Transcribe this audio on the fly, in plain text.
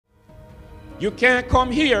You can't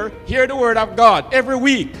come here, hear the word of God every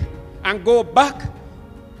week, and go back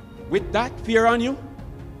with that fear on you.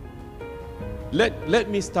 Let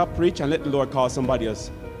me stop preach and let the Lord call somebody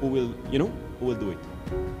else who will, who will do it.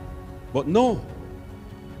 But no.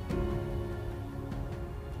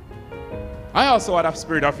 I also had a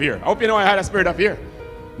spirit of fear. I hope you know I had a spirit of fear.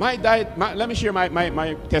 Let me share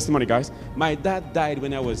my testimony, guys. My dad died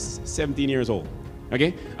when I was 17 years old.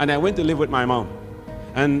 Okay? And I went to live with my mom.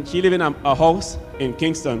 And she lived in a house in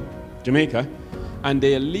Kingston, Jamaica. And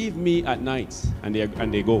they leave me at night and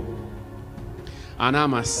they go. And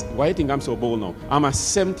why do you think I'm so bold now? I'm a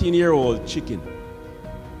 17-year-old chicken.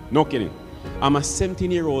 No kidding. I'm a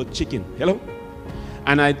 17-year-old chicken. Hello?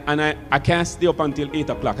 And I can't stay up until 8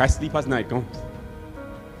 o'clock. I sleep as night comes.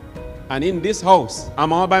 And in this house,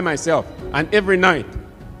 I'm all by myself. And every night,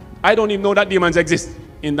 I don't even know that demons exist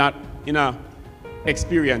in a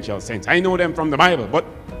experiential sense. I know them from the Bible, but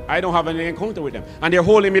I don't have any encounter with them. And they're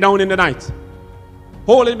holding me down in the night.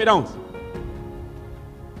 Holding me down.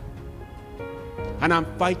 And I'm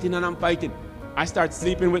fighting and I'm fighting. I start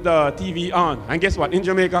sleeping with the TV on. And guess what? In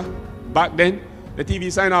Jamaica, back then, the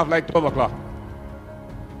TV signed off like 12 o'clock.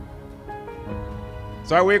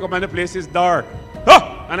 So I wake up and the place is dark.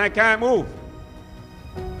 And I can't move.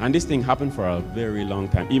 And this thing happened for a very long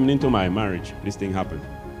time. Even into my marriage, this thing happened.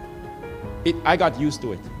 I got used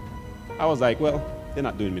to it. I was like, well, they're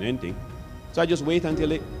not doing me anything. So I just wait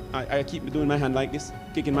until I keep doing my hand like this,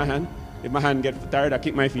 kicking my hand. If my hand gets tired, I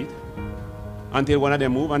kick my feet. Until one of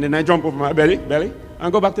them move, and then I jump over my belly,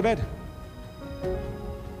 and go back to bed.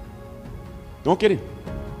 Don't kid him.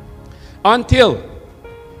 Until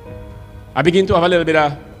I begin to have a little bit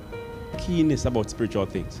of keenness about spiritual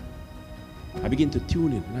things. I begin to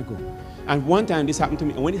tune in, and I go. And one time this happened to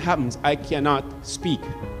me, and when it happens, I cannot speak.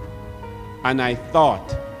 And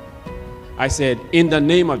I said, in the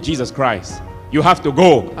name of Jesus Christ, you have to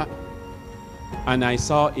go. And I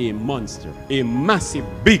saw a monster, a massive,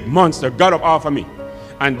 big monster, got up off of me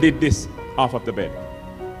and did this off of the bed.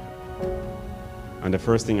 And the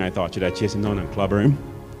first thing I thought, should I chase him down and clobber him?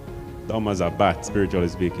 Dumb as a bat, spiritually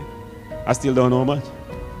speaking. I still don't know much.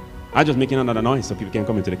 I'm just making another noise so people can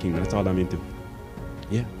come into the kingdom. That's all I'm into.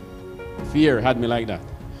 Yeah. Fear had me like that.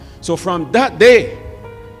 So from that day,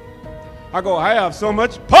 I go, I have so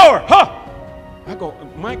much power. I go,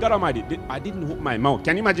 my God Almighty, I didn't hook my mouth.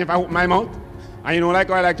 Can you imagine if I hook my mouth? And like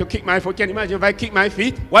I like to kick my foot. Can you imagine if I kick my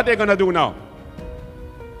feet? What they're going to do now?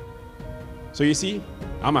 So you see,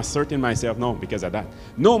 I'm asserting myself now because of that.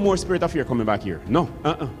 No more spirit of fear coming back here. No.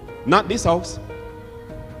 Not this house.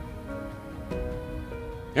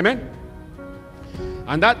 Amen?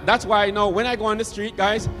 And that's why now when I go on the street,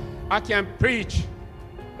 guys, I can preach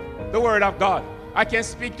the word of God. I can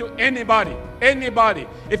speak to anybody.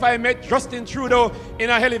 If I met Justin Trudeau in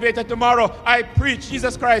an elevator tomorrow, I preach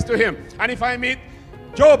Jesus Christ to him. And if I meet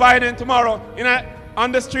Joe Biden tomorrow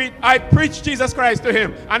on the street, I preach Jesus Christ to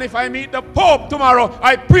him. And if I meet the Pope tomorrow,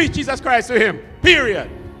 I preach Jesus Christ to him.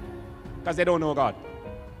 Period. Because they don't know God.